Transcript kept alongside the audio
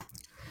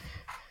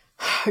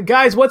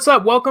Guys, what's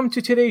up? Welcome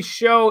to today's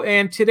show.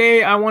 And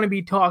today I want to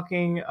be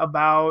talking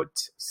about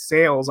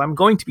sales. I'm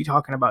going to be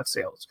talking about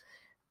sales.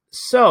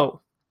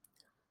 So,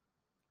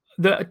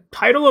 the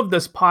title of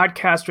this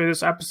podcast or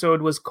this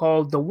episode was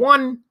called The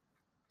One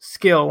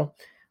Skill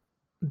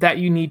That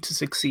You Need to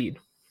Succeed.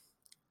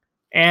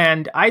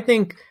 And I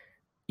think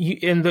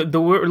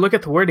look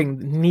at the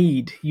wording,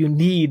 you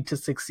need to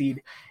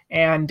succeed.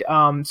 And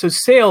so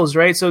sales,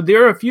 right? So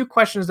there are a few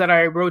questions that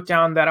I wrote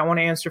down that I want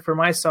to answer for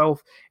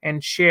myself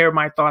and share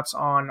my thoughts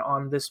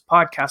on this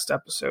podcast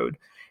episode.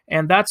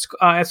 And that's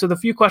so the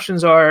few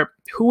questions are: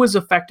 who is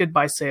affected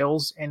by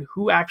sales and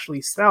who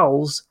actually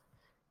sells?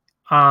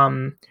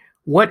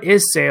 What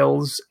is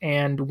sales,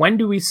 and when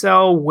do we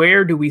sell?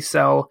 Where do we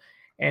sell?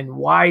 And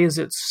why is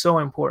it so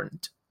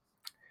important?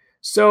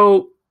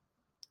 So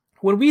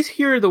when we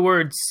hear the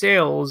word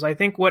sales, I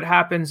think what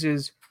happens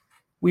is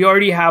we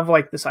already have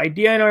like this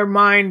idea in our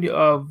mind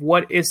of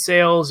what is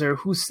sales or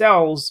who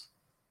sells,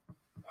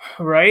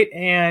 right?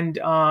 And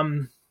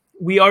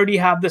we already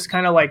have this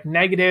kind of like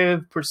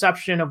negative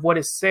perception of what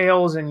is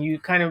sales, and you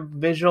kind of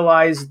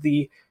visualize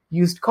the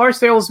used car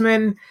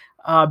salesman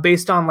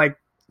based on like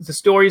the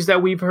stories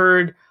that we've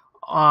heard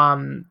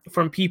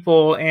from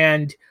people,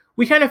 and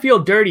we kind of feel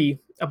dirty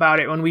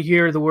about it when we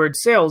hear the word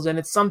sales. And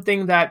it's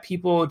something that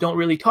people don't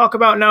really talk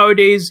about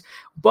nowadays,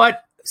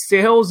 but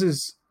sales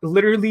is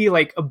literally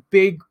like a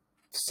big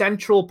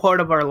central part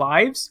of our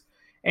lives.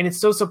 And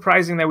it's so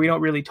surprising that we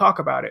don't really talk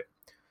about it.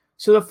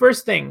 So the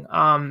first thing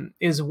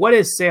is, what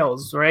is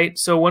sales, right?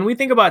 So when we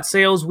think about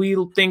sales, we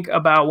think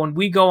about when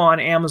we go on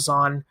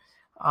Amazon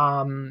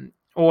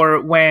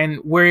or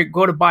when we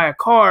go to buy a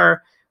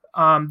car,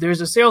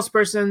 there's a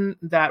salesperson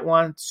that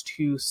wants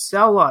to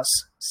sell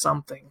us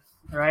something,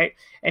 right?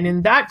 And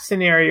in that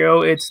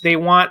scenario, they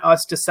want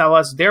us to sell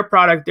us their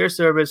product, their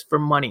service for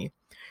money.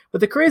 But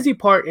the crazy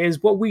part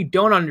is, what we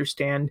don't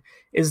understand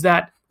is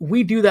that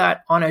we do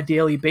that on a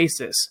daily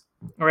basis,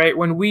 right?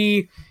 When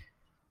we,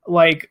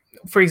 like,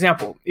 for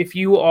example, if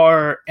you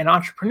are an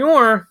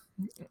entrepreneur,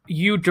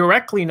 you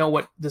directly know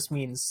what this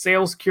means.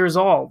 Sales cures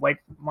all,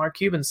 like Mark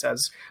Cuban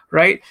says,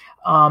 right?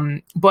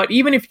 But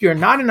even if you're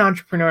not an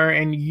entrepreneur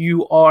and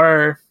you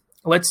are,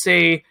 let's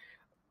say,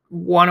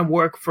 want to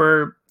work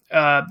for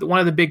one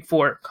of the big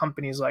four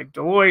companies like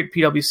Deloitte,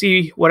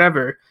 PwC,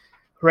 whatever,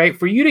 right?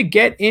 For you to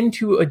get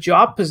into a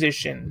job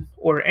position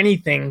or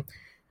anything,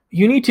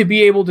 you need to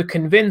be able to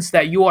convince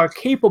that you are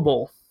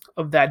capable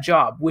of that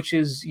job, which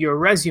is your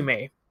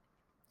resume,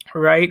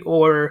 right?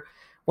 Or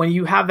when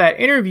you have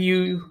that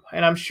interview,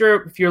 and I'm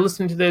sure if you're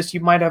listening to this, you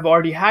might have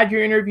already had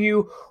your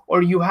interview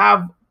or you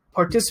have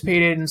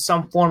participated in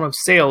some form of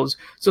sales.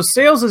 So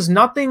sales is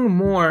nothing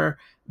more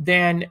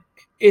than,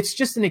 it's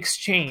just an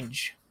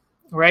exchange,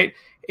 right?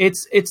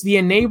 It's the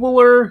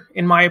enabler,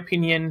 in my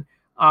opinion.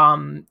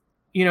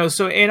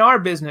 So in our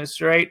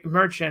business, right,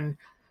 Merchant,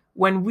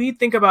 when we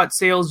think about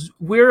sales,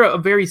 we're a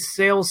very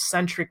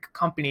sales-centric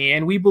company,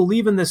 and we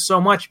believe in this so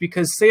much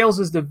because sales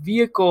is the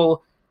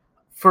vehicle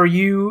for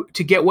you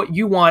to get what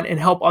you want and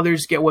help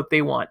others get what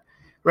they want,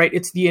 right?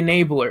 It's the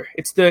enabler.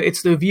 It's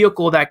the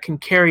vehicle that can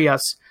carry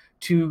us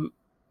to,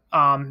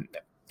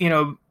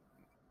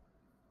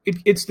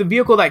 it's the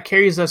vehicle that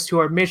carries us to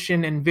our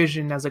mission and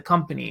vision as a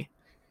company.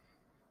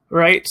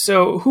 Right.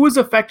 So who is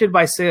affected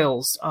by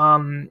sales?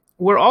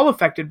 We're all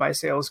affected by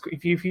sales.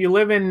 If you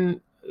live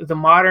in the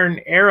modern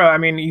era, I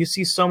mean, you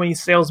see so many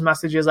sales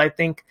messages. I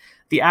think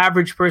the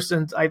average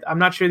person, I'm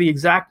not sure the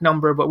exact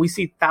number, but we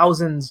see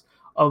thousands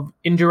of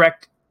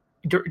direct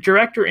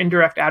or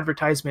indirect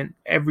advertisement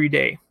every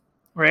day.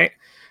 Right.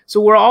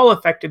 So we're all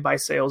affected by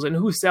sales. And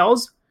who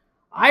sells?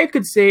 I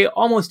could say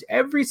almost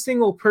every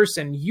single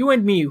person, you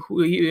and me,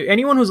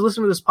 anyone who's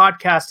listening to this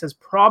podcast has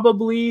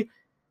probably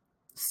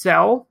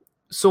sold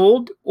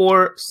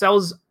or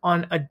sells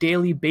on a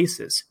daily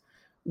basis.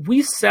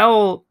 We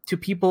sell to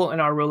people in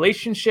our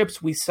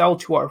relationships. We sell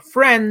to our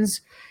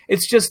friends.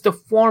 It's just the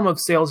form of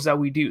sales that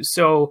we do.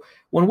 So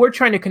when we're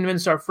trying to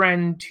convince our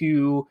friend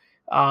to,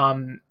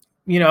 go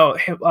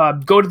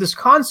to this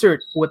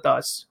concert with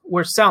us,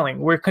 we're selling.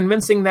 We're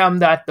convincing them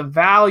that the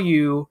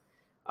value,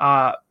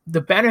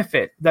 the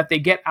benefit that they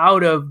get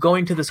out of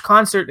going to this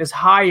concert is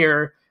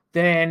higher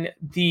than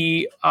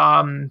the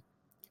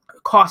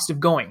cost of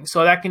going.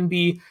 So that can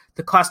be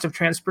the cost of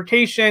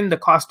transportation, the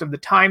cost of the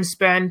time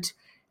spent,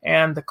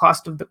 and the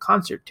cost of the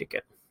concert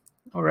ticket.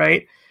 All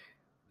right.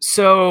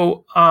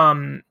 So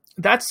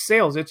that's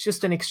sales. It's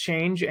just an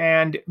exchange.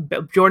 And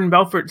Jordan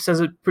Belfort says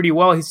it pretty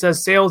well. He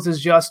says sales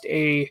is just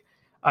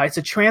it's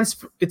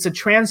a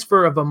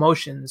transfer of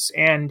emotions.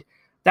 And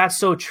that's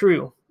so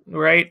true.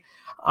 Right.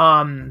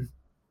 Got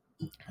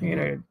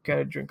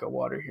a drink of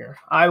water here.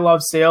 I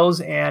love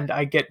sales, and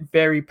I get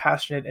very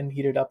passionate and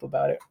heated up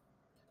about it.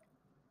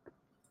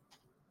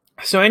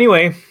 So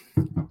anyway,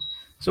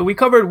 so we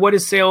covered what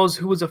is sales,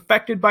 who is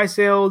affected by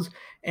sales,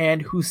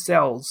 and who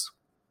sells,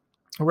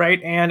 right?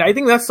 And I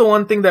think that's the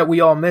one thing that we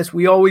all miss.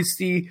 We always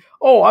see,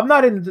 oh, I'm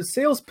not in the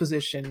sales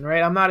position,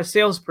 right? I'm not a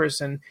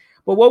salesperson.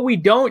 But what we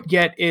don't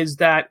get is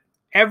that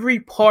every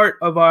part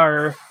of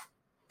our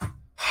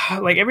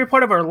like every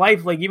part of our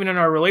life, like even in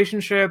our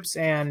relationships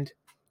and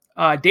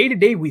day to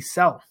day, we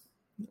sell,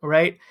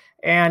 right?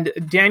 And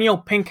Daniel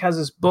Pink has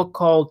this book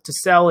called To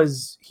Sell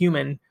is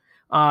Human.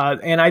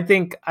 And I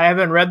think I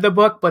haven't read the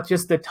book, but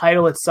just the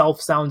title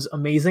itself sounds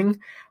amazing.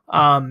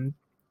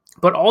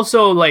 But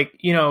also, like,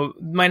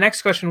 my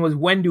next question was,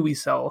 when do we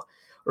sell,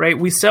 right?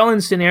 We sell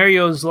in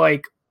scenarios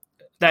like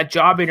that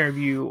job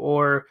interview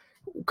or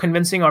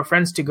convincing our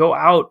friends to go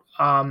out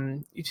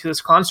to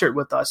this concert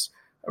with us,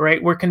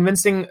 right? We're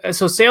convincing.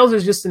 So sales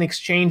is just an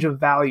exchange of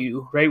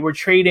value, right? We're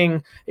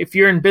trading. If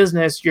you're in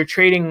business, you're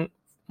trading.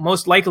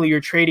 Most likely,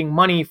 you're trading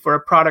money for a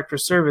product or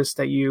service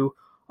that you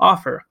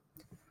offer.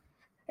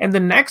 And the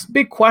next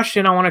big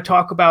question I want to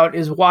talk about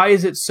is, why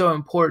is it so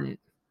important,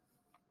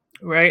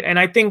 right? And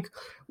I think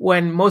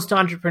when most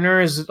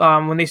entrepreneurs,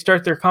 when they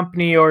start their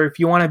company, or if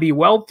you want to be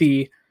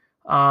wealthy,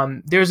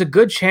 there's a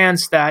good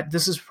chance that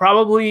this is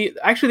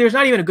actually, there's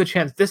not even a good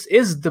chance. This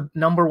is the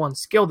number one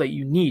skill that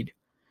you need,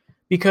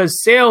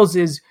 because sales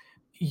is,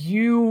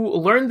 you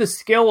learn the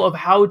skill of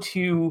how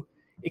to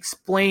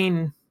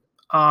explain,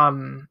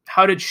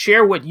 how to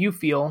share what you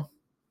feel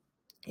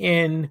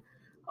in,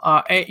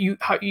 and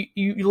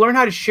you learn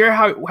how to share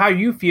how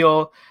you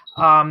feel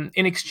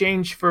in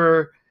exchange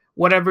for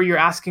whatever you're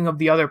asking of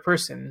the other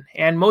person.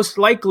 And most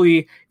likely,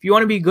 if you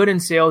want to be good in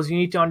sales, you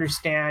need to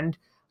understand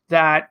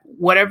that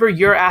whatever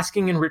you're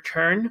asking in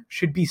return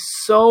should be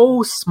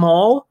so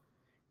small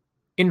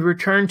in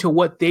return to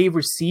what they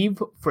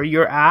receive for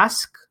your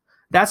ask.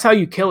 That's how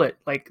you kill it.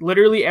 Like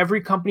literally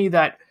every company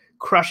that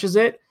crushes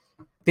it,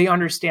 they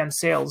understand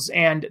sales.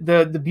 And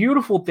the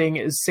beautiful thing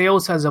is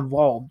sales has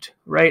evolved,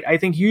 right? I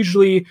think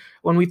usually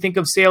when we think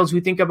of sales,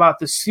 we think about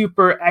the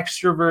super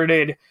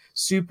extroverted,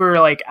 super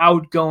like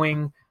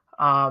outgoing,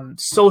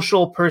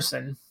 social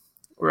person,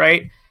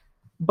 right?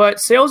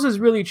 But sales has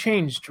really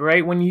changed,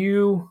 right? When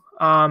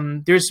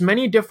there's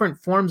many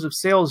different forms of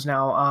sales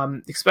now,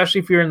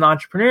 especially if you're in the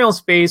entrepreneurial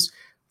space.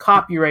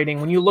 Copywriting,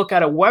 when you look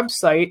at a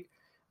website,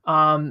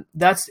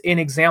 that's an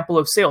example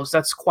of sales.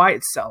 That's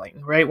quiet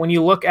selling, right? When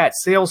you look at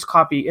sales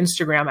copy,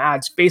 Instagram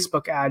ads,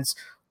 Facebook ads,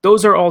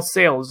 those are all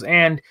sales.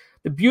 And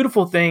the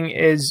beautiful thing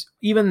is,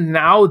 even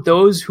now,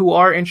 those who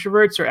are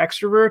introverts or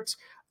extroverts,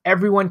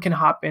 everyone can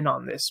hop in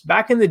on this.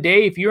 Back in the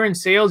day, if you're in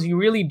sales, you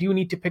really do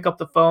need to pick up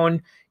the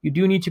phone, you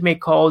do need to make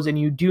calls, and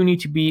you do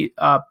need to be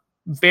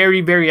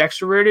very, very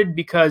extroverted,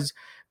 because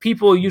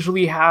people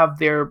usually have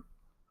their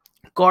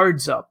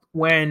guards up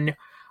when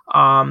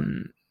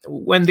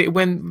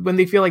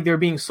they feel like they're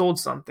being sold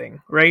something,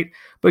 right?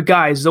 But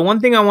guys, the one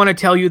thing I want to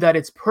tell you, that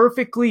it's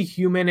perfectly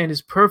human and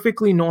is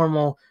perfectly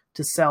normal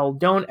to sell.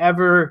 Don't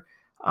ever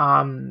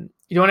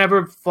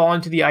fall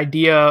into the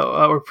idea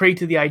or prey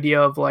to the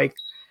idea of like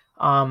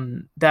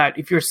that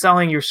if you're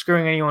selling, you're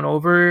screwing anyone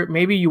over.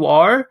 Maybe you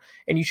are,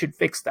 and you should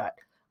fix that.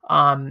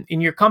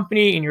 In your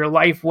company, in your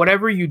life,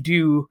 whatever you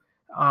do,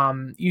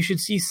 you should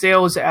see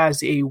sales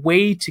as a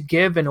way to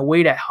give and a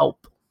way to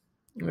help,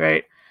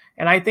 right?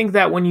 And I think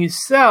that when you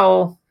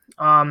sell,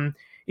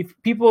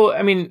 if people,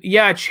 I mean,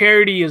 yeah,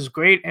 charity is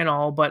great and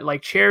all, but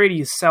like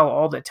charities sell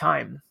all the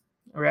time,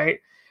 right?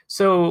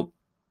 So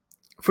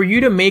for you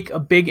to make a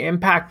big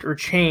impact or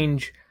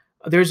change,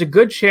 there's a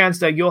good chance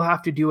that you'll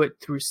have to do it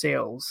through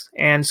sales.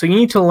 And so you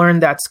need to learn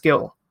that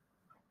skill,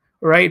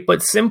 right?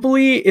 But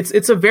simply,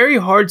 it's a very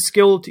hard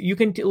skill. You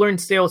can learn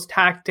sales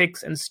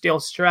tactics and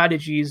sales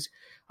strategies,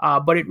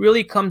 but it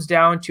really comes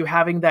down to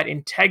having that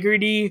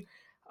integrity,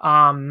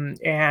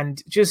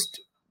 and just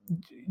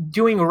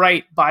doing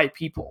right by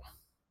people,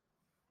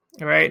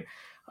 right?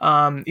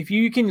 If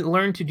you can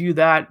learn to do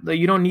that,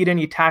 you don't need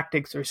any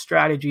tactics or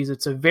strategies.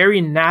 It's a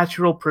very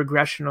natural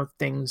progression of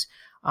things.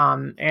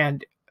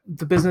 And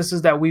the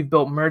businesses that we've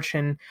built,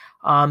 Merchant,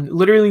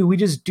 literally we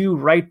just do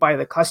right by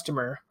the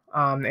customer,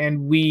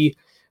 and we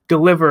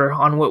deliver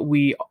on what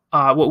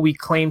we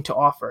claim to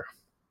offer,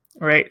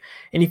 right?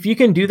 And if you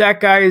can do that,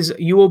 guys,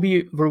 you will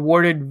be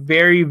rewarded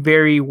very,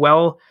 very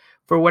well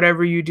for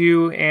whatever you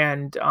do.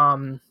 And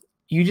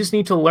you just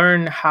need to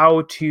learn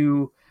how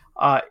to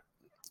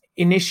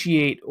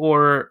initiate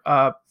or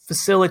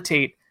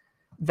facilitate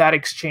that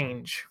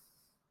exchange,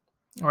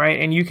 right?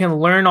 And you can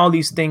learn all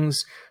these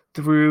things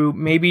through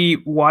maybe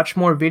watch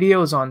more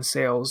videos on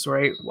sales,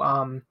 right?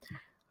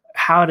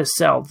 How to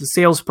sell, the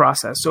sales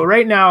process. So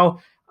right now,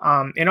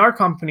 in our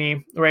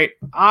company, right,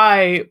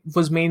 I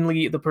was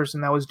mainly the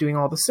person that was doing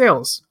all the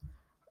sales.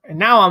 And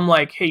now I'm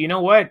like, hey, you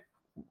know what?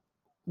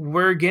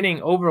 We're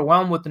getting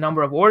overwhelmed with the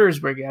number of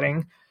orders we're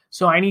getting.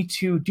 So I need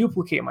to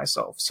duplicate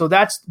myself. So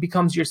that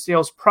becomes your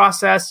sales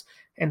process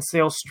and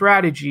sales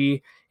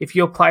strategy if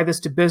you apply this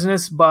to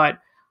business. But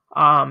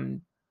that's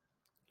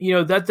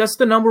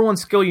the number one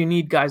skill you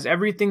need, guys.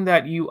 Everything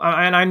that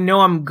and I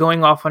know I'm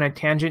going off on a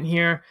tangent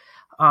here,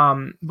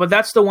 but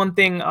that's the one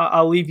thing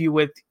I'll leave you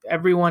with.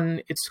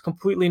 Everyone, it's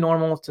completely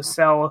normal to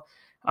sell.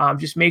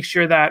 Just make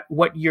sure that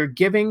what you're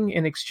giving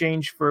in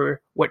exchange for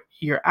what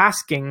you're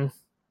asking,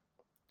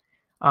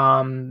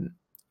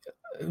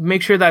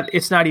 make sure that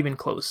it's not even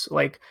close.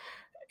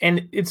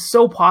 And it's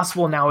so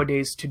possible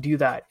nowadays to do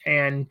that.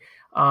 And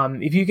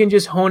If you can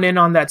just hone in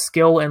on that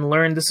skill and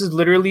learn, this is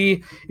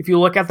literally, if you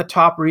look at the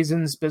top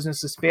reasons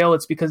businesses fail,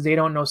 it's because they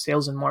don't know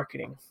sales and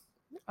marketing.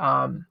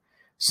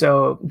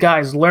 So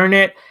guys, learn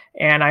it.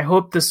 And I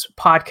hope this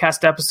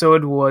podcast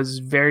episode was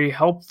very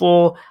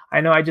helpful. I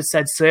know I just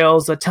said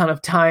sales a ton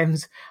of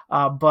times,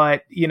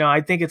 but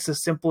I think it's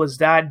as simple as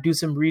that. Do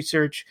some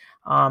research.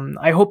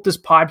 I hope this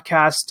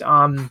podcast,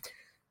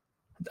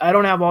 I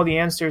don't have all the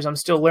answers. I'm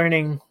still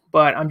learning,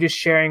 but I'm just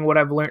sharing what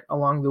I've learned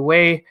along the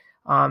way.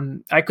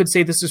 I could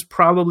say this is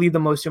probably the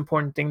most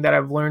important thing that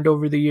I've learned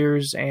over the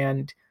years,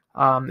 and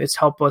it's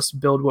helped us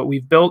build what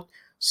we've built.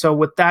 So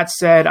with that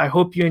said, I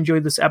hope you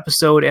enjoyed this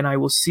episode, and I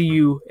will see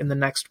you in the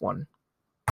next one.